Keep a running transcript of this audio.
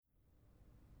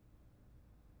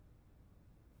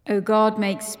O God,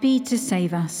 make speed to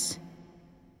save us.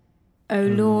 O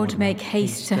Lord, make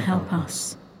haste to help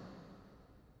us.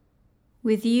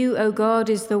 With you, O God,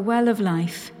 is the well of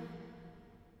life,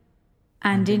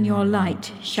 and in your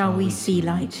light shall we see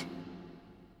light.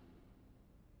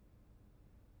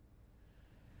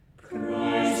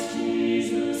 Christ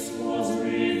Jesus was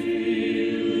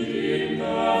revealed in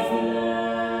the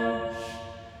flesh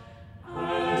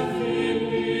and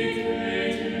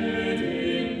vindicated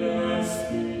in the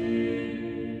Spirit.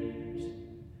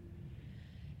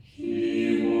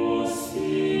 He was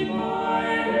seen by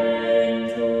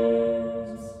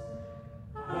angels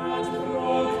and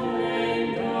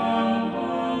proclaimed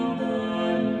among the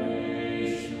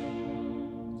nations.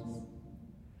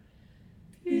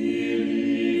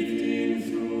 Believed in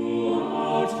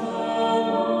throughout the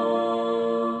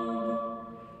world.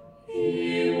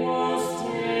 He was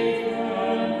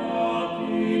taken up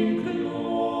in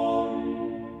glory.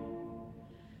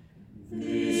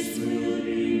 This will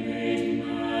be made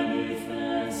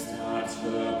manifest at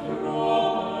the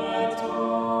proper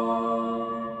time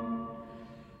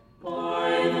by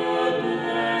the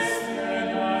blessed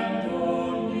and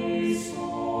only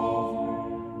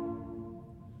Sovereign,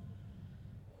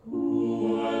 who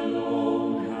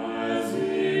alone has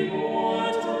immortality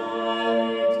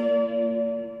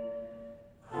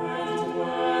and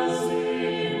dwells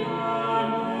in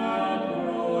unapproachable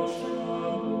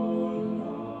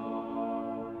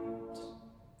light.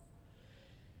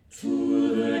 To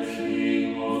the King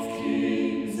of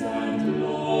kings and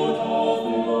Lord of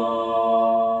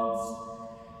lords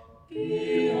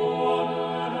be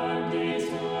honor and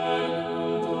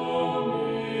eternal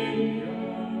dominion.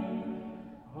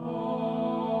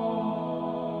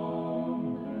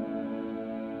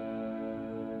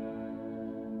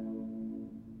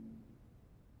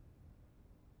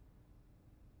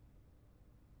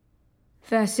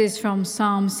 Verses from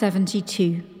Psalm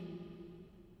 72.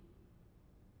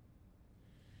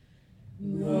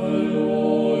 The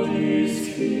Lord is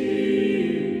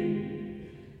King.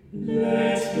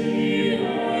 Let the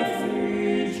earth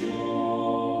rejoice.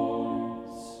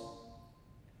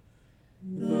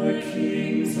 The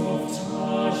kings of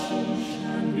Tarshish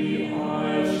and the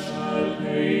isles shall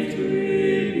pay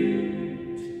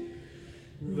tribute.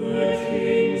 The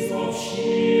kings of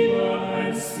Sheba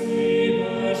and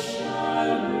Seba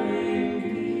shall bring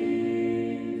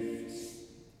gifts.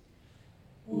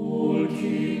 All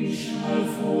kings shall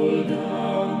fall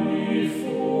down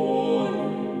before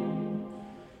him.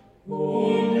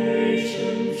 All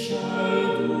nations shall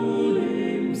do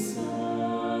him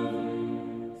service.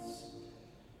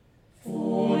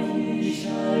 For he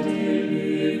shall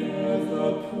deliver the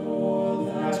poor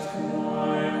that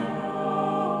cry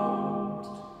out,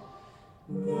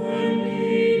 the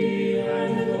needy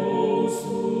and those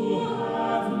who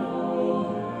have no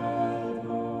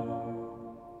helper.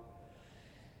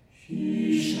 He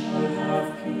shall have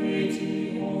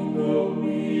pity on the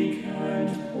weak and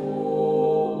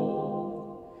poor.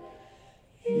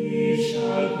 He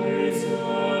shall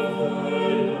preserve the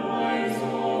lives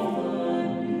of the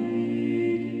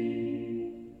needy.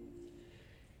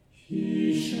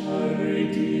 He shall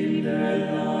redeem their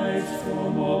lives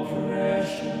from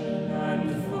oppression and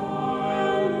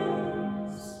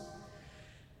violence,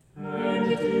 and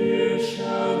dear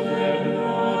shall their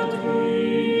blood be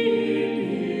in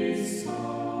his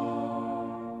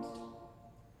sight.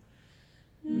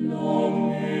 Long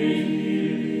may he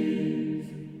live.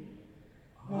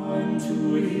 Unto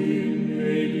him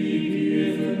may be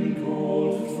given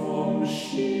gold from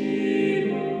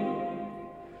Sheba.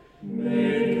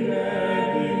 May prayer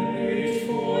be made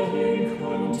for him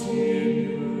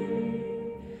continually,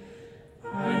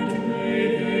 and may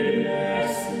they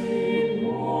bless him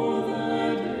all the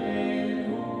day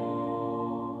long.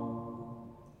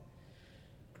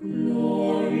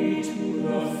 Glory to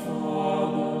the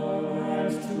Father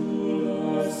and to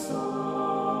the Son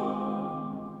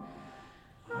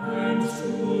and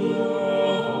to the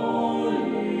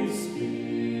Holy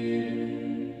Spirit,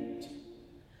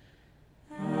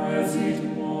 as it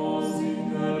was in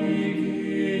the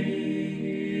beginning,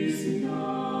 is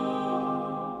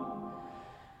now,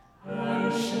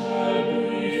 and shall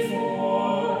be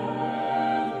forever.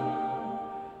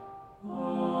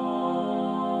 Amen.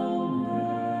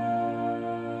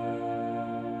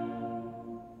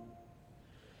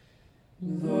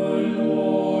 The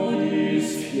Lord is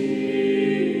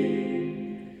King.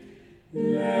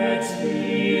 Let the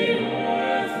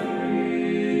earth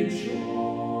rejoice.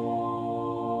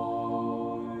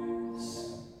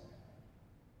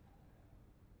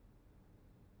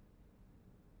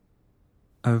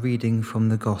 A reading from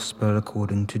the Gospel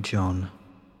according to John.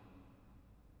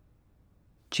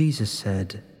 Jesus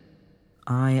said,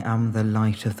 "I am the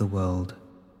light of the world.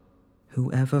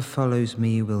 Whoever follows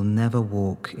me will never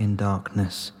walk in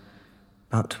darkness,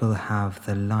 but will have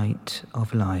the light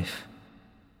of life."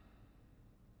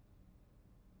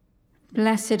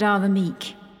 Blessed are the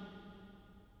meek,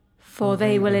 for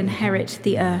they will inherit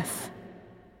the earth.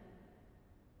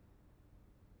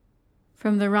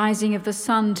 From the rising of the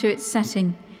sun to its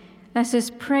setting, let us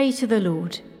pray to the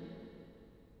Lord.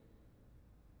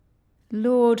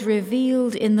 Lord,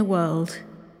 revealed in the world,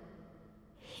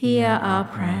 hear our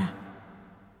prayer.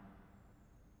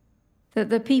 That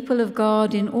the people of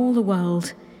God in all the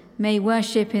world may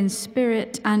worship in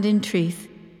spirit and in truth,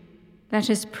 let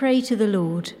us pray to the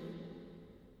Lord.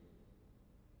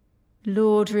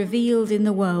 Lord, revealed in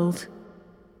the world,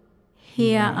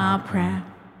 hear our prayer.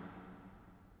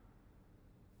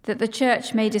 That the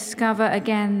Church may discover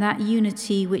again that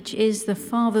unity which is the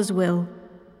Father's will,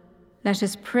 let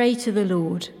us pray to the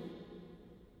Lord.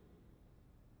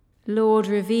 Lord,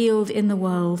 revealed in the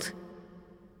world,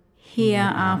 hear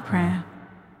our prayer.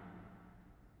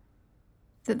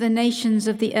 That the nations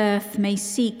of the earth may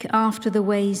seek after the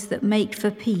ways that make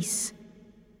for peace,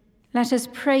 let us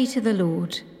pray to the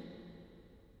Lord.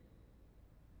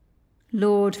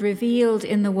 Lord, revealed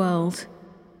in the world,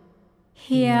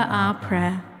 hear our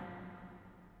prayer.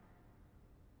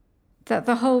 That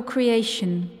the whole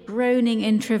creation, groaning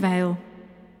in travail,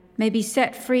 may be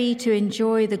set free to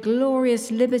enjoy the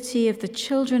glorious liberty of the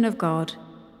children of God,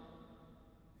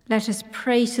 let us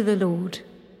pray to the Lord.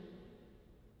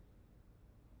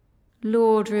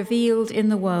 Lord, revealed in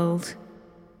the world,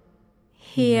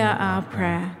 hear our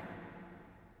prayer.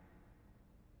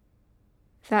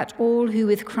 That all who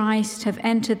with Christ have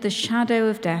entered the shadow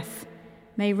of death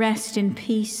may rest in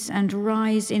peace and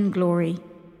rise in glory,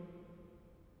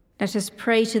 let us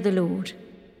pray to the Lord.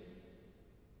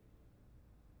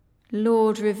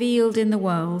 Lord, revealed in the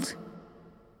world,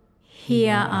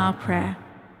 hear our prayer.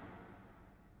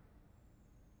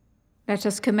 Let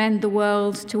us commend the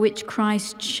world to which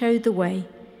Christ showed the way,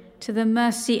 to the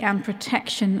mercy and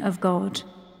protection of God.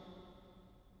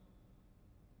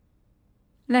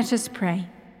 Let us pray.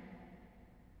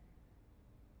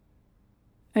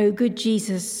 O good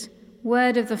Jesus,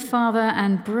 word of the Father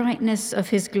and brightness of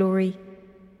his glory,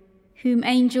 whom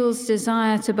angels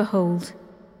desire to behold,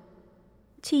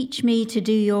 teach me to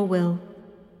do your will,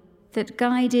 that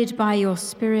guided by your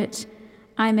Spirit,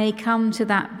 I may come to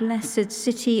that blessed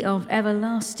city of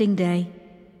everlasting day,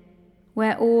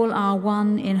 where all are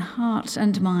one in heart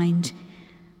and mind,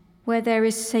 where there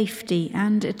is safety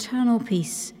and eternal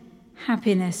peace,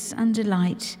 happiness and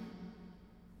delight,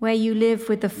 where you live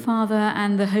with the Father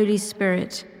and the Holy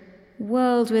Spirit,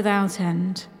 world without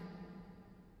end.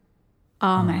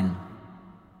 Amen.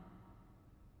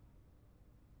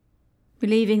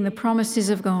 Believing the promises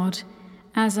of God,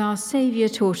 as our Saviour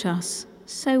taught us,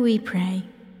 so we pray.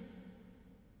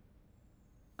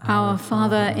 Our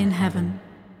Father in heaven,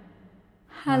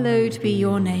 hallowed be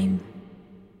your name.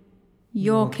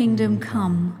 Your kingdom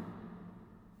come,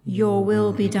 your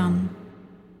will be done,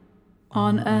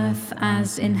 on earth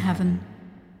as in heaven.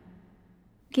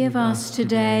 Give us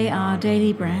today our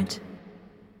daily bread.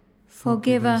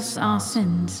 Forgive us our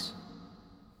sins,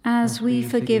 as we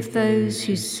forgive those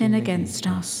who sin against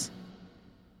us.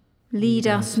 Lead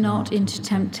us not into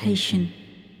temptation,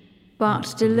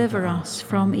 but deliver us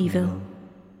from evil.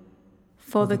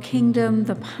 For the kingdom,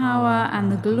 the power,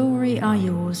 and the glory are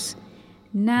yours,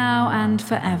 now and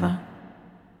forever.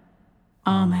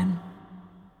 Amen.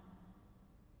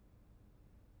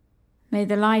 May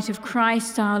the light of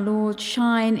Christ our Lord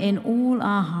shine in all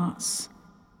our hearts.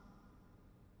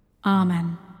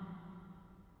 Amen.